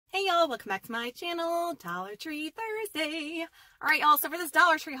y'all, welcome back to my channel, Dollar Tree Thursday. Alright y'all, so for this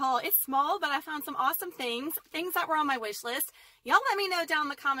Dollar Tree haul, it's small, but I found some awesome things that were on my wish list. Y'all let me know down in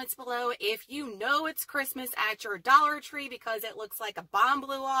the comments below if you know it's Christmas at your Dollar Tree because it looks like a bomb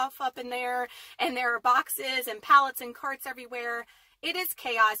blew off up in there, and there are boxes and pallets and carts everywhere. It is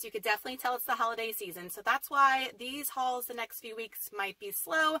chaos. You could definitely tell it's the holiday season. So that's why these hauls the next few weeks might be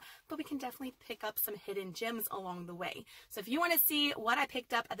slow, but we can definitely pick up some hidden gems along the way. So if you want to see what I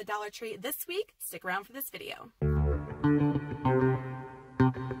picked up at the Dollar Tree this week, stick around for this video.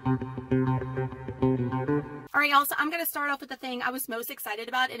 Alright y'all, so I'm going to start off with the thing I was most excited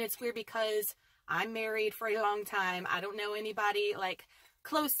about, and it's weird because I'm married for a long time. I don't know anybody like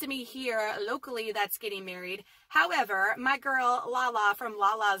close to me here locally that's getting married. However, my girl Lala from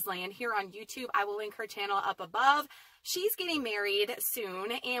Lala's Land here on YouTube, I will link her channel up above. She's getting married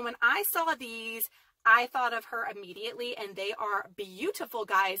soon, and when I saw these, I thought of her immediately, and they are beautiful,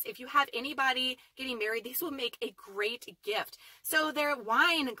 guys. If you have anybody getting married, these will make a great gift. So they're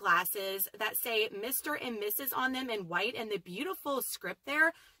wine glasses that say Mr. and Mrs. on them in white, and the beautiful script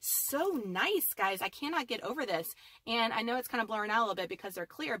there. So nice, guys. I cannot get over this. And I know it's kind of blurring out a little bit because they're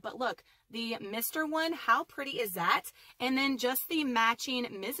clear, but look, the Mr. one, how pretty is that? And then just the matching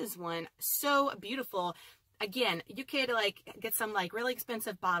Mrs. one, so beautiful. Again, you could like get some like really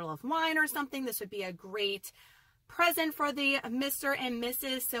expensive bottle of wine or something. This would be a great present for the Mr. and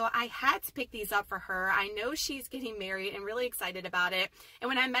Mrs. So I had to pick these up for her. I know she's getting married and really excited about it. And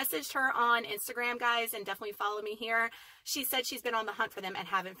when I messaged her on Instagram, guys, and definitely follow me here, she said she's been on the hunt for them and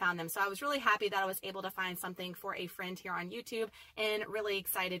haven't found them. So I was really happy that I was able to find something for a friend here on YouTube, and really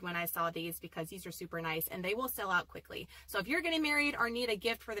excited when I saw these because these are super nice and they will sell out quickly. So if you're getting married or need a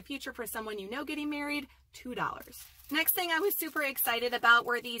gift for the future for someone you know getting married, $2. Next thing I was super excited about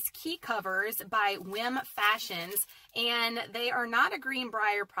were these key covers by Whim Fashions, and they are not a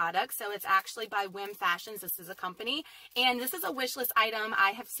Greenbrier product, so it's actually by Whim Fashions. This is a company, and this is a wish list item.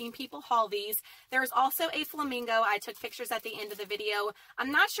 I have seen people haul these. There's also a flamingo. I took pictures at the end of the video.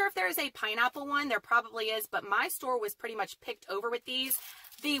 I'm not sure if there's a pineapple one. There probably is, but my store was pretty much picked over with these.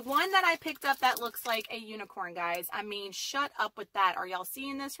 The one that I picked up that looks like a unicorn, guys. I mean, shut up with that. Are y'all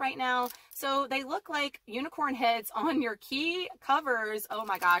seeing this right now? So they look like unicorn heads on your key covers. Oh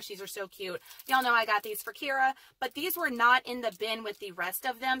my gosh, these are so cute. Y'all know I got these for Kira, but these were not in the bin with the rest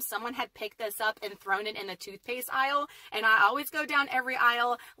of them. Someone had picked this up and thrown it in the toothpaste aisle, and I always go down every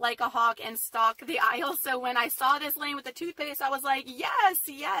aisle like a hawk and stalk the aisle. So when I saw this laying with the toothpaste, I was like, yes,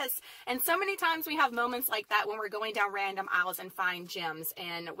 yes. And so many times we have moments like that when we're going down random aisles and find gems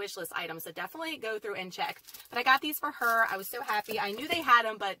and wish list items, so definitely go through and check. But I got these for her. I was so happy. I knew they had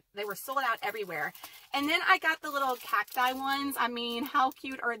them, but they were sold out everywhere. And then I got the little cacti ones. I mean, how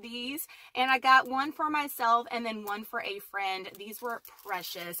cute are these? And I got one for myself and then one for a friend. These were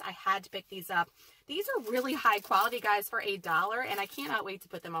precious. I had to pick these up. These are really high quality, guys, for $1, and I cannot wait to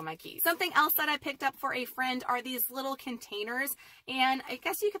put them on my keys. Something else that I picked up for a friend are these little containers, and I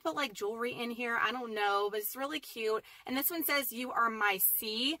guess you could put like jewelry in here. I don't know, but it's really cute. And this one says, "You are my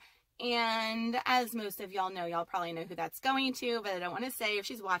sea." And as most of y'all know, y'all probably know who that's going to, but I don't want to say. If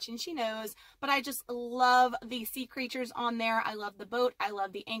she's watching, she knows. But I just love the sea creatures on there. I love the boat. I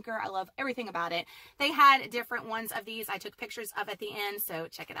love the anchor. I love everything about it. They had different ones of these I took pictures of at the end, so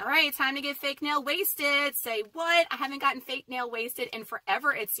check it out. All right, time to get fake nail wasted. Say what? I haven't gotten fake nail wasted in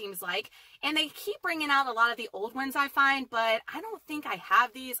forever, it seems like. And they keep bringing out a lot of the old ones I find, but I don't think I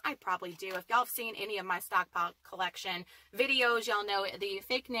have these. I probably do. If y'all have seen any of my stockpile collection videos, y'all know the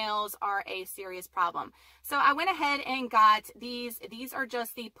fake nails are a serious problem. So I went ahead and got these. These are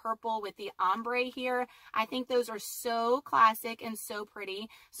just the purple with the ombre here. I think those are so classic and so pretty.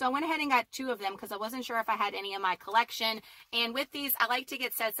 So I went ahead and got 2 of them because I wasn't sure if I had any in my collection. And with these, I like to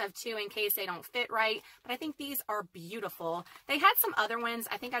get sets of 2 in case they don't fit right. But I think these are beautiful. They had some other ones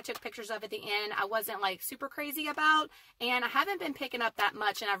I think I took pictures of at the end. I wasn't like super crazy about. And I haven't been picking up that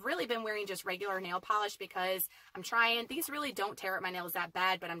much. And I've really been wearing just regular nail polish because I'm trying. These really don't tear up my nails that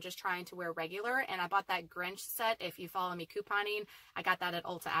bad, but I'm just trying to wear regular. And I bought that Grinch set. If you follow me couponing, I got that at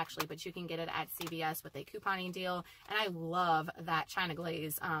Ulta actually, but you can get it at CVS with a couponing deal. And I love that China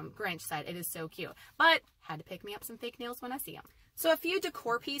Glaze Grinch set. It is so cute, but had to pick me up some fake nails when I see them. So a few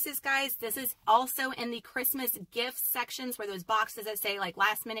decor pieces, guys. This is also in the Christmas gifts sections where those boxes that say like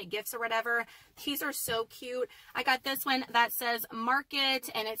last minute gifts or whatever. These are so cute. I got this one that says Market,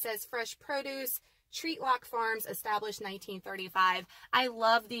 and it says fresh produce, Treatlock Farms, established 1935. I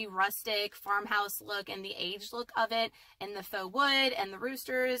love the rustic farmhouse look and the aged look of it, and the faux wood and the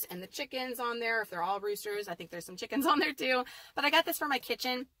roosters and the chickens on there. If they're all roosters, I think there's some chickens on there too. But I got this for my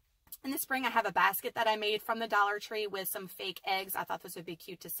kitchen. In the spring, I have a basket that I made from the Dollar Tree with some fake eggs. I thought this would be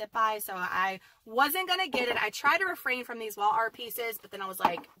cute to sit by, so I wasn't going to get it. I tried to refrain from these wall art pieces, but then I was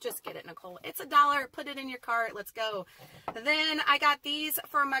like, just get it, Nicole. It's $1. Put it in your cart. Let's go. Then I got these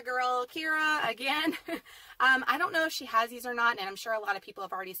for my girl, Kira, again. I don't know if she has these or not, and I'm sure a lot of people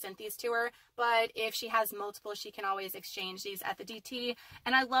have already sent these to her, but if she has multiple, she can always exchange these at the DT.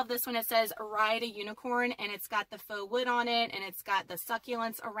 And I love this one. It says Ride a Unicorn, and it's got the faux wood on it, and it's got the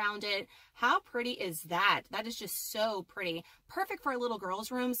succulents around it. How pretty is that? That is just so pretty. Perfect for a little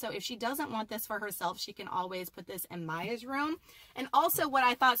girl's room, so if she doesn't want this for herself, she can always put this in Maya's room. And also what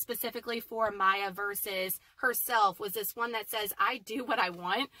I thought specifically for Maya versus herself was this one that says, I do what I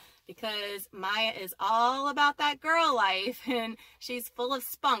want, because Maya is all about that girl life, and she's full of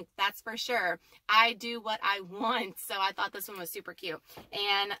spunk, that's for sure. I do what I want, so I thought this one was super cute.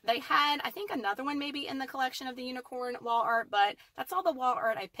 And they had, I think, another one maybe in the collection of the unicorn wall art, but that's all the wall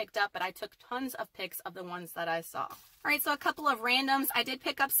art I picked up, but I took tons of pics of the ones that I saw. All right, so a couple of randoms. I did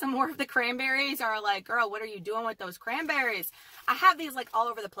pick up some more of the cranberries. Are like, girl, what are you doing with those cranberries? I have these like all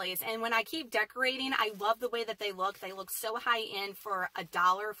over the place, and when I keep decorating, I love the way that they look. They look so high end for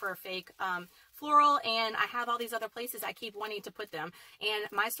 $1 for a fake floral, and I have all these other places I keep wanting to put them, and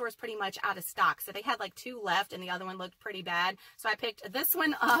my store is pretty much out of stock, so they had like 2 left, and the other one looked pretty bad, so I picked this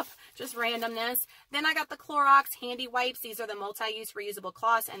one up, just randomness. Then I got the Clorox Handy Wipes. These are the multi-use reusable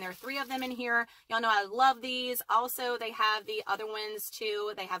cloths, and there are 3 of them in here. Y'all know I love these. Also, they have the other ones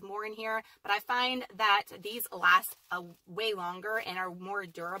too. They have more in here, but I find that these last way longer and are more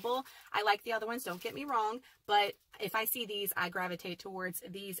durable. I like the other ones, don't get me wrong, but if I see these, I gravitate towards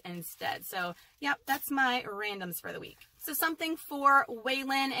these instead. So, yep, that's my randoms for the week. So something for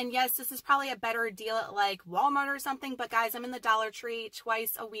Waylon, and yes, this is probably a better deal at like Walmart or something, but guys, I'm in the Dollar Tree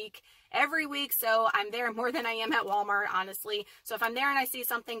twice a week, every week, so I'm there more than I am at Walmart, honestly. So if I'm there and I see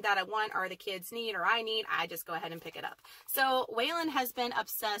something that I want or the kids need or I need, I just go ahead and pick it up. So Waylon has been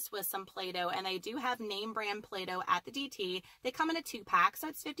obsessed with some Play-Doh, and they do have name brand Play-Doh at the DT. They come in a 2-pack, so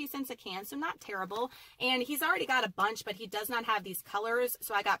it's 50 cents a can, so not terrible. And he's already got a bunch, but he does not have these colors.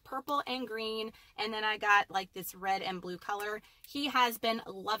 So I got purple and green, and then I got like this red and blue color. He has been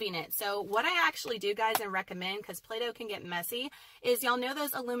loving it. So what I actually do, guys, and recommend, because Play-Doh can get messy, is y'all know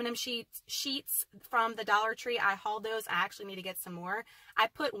those aluminum sheets from the Dollar Tree? I hauled those. I actually need to get some more. I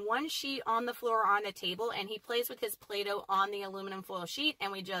put 1 sheet on the floor on a table, and he plays with his Play-Doh on the aluminum foil sheet,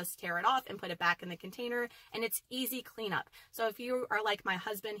 and we just tear it off and put it back in the container, and it's easy cleanup. So if you are like my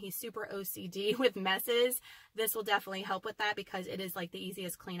husband, he's super OCD with messes, this will definitely help with that, because it is like the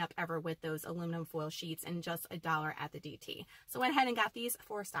easiest cleanup ever with those aluminum foil sheets, and just $1 at the DT. So went ahead and got these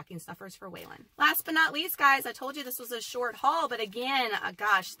 4 stocking stuffers for Waylon. Last but not least, guys, I told you this was a short haul, but again,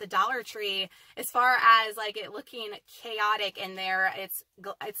 gosh, the Dollar Tree, as far as like it looking chaotic in there, it's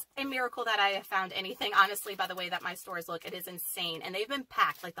a miracle that I have found anything, honestly, by the way that my stores look. It is insane, and they've been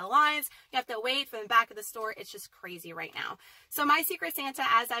packed. Like the lines, you have to wait for the back of the store. It's just crazy right now. So my Secret Santa,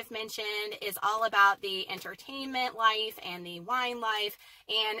 as I've mentioned, is all about the entertainment life and the wine life,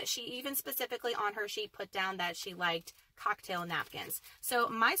 and she even specifically on her sheet put down that she liked cocktail napkins. So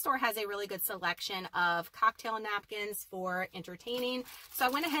my store has a really good selection of cocktail napkins for entertaining. So I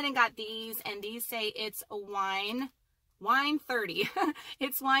went ahead and got these, and these say it's a wine 30.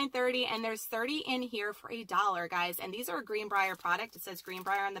 It's wine 30, and there's 30 in here for $1, guys. And these are a Greenbrier product. It says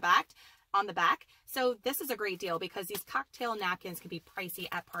Greenbrier on the back. So this is a great deal, because these cocktail napkins can be pricey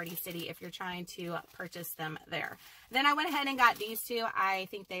at Party City if you're trying to purchase them there. Then I went ahead and got these 2. I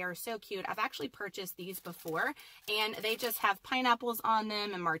think they are so cute. I've actually purchased these before, and they just have pineapples on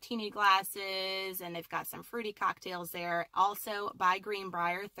them and martini glasses, and they've got some fruity cocktails there. Also by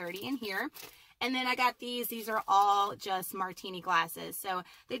Greenbrier, 30 in here. And then I got these. These are all just martini glasses. So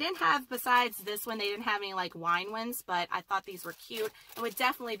they didn't have, besides this one, they didn't have any like wine ones, but I thought these were cute and would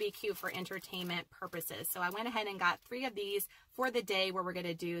definitely be cute for entertainment purposes. So I went ahead and got 3 of these for the day where we're going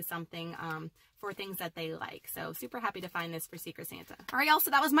to do something for things that they like. So super happy to find this for Secret Santa. All right, y'all,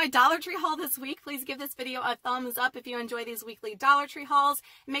 so that was my Dollar Tree haul this week. Please give this video a thumbs up if you enjoy these weekly Dollar Tree hauls.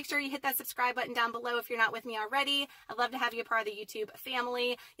 And make sure you hit that subscribe button down below if you're not with me already. I'd love to have you a part of the YouTube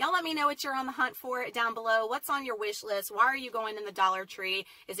family. Y'all let me know what you're on the hunt for down below. What's on your wish list? Why are you going in the Dollar Tree?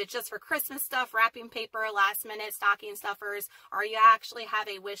 Is it just for Christmas stuff, wrapping paper, last minute stocking stuffers? Or you actually have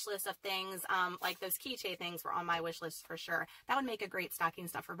a wish list of things like those keychain things were on my wish list for sure. That would make a great stocking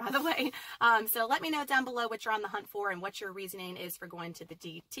stuffer, by the way. So let me know down below what you're on the hunt for and what your reasoning is for going to the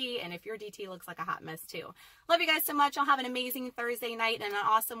DT, and if your DT looks like a hot mess too. Love you guys so much. I'll have an amazing Thursday night and an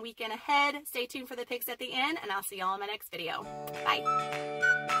awesome weekend ahead. Stay tuned for the pics at the end, and I'll see y'all in my next video. Bye.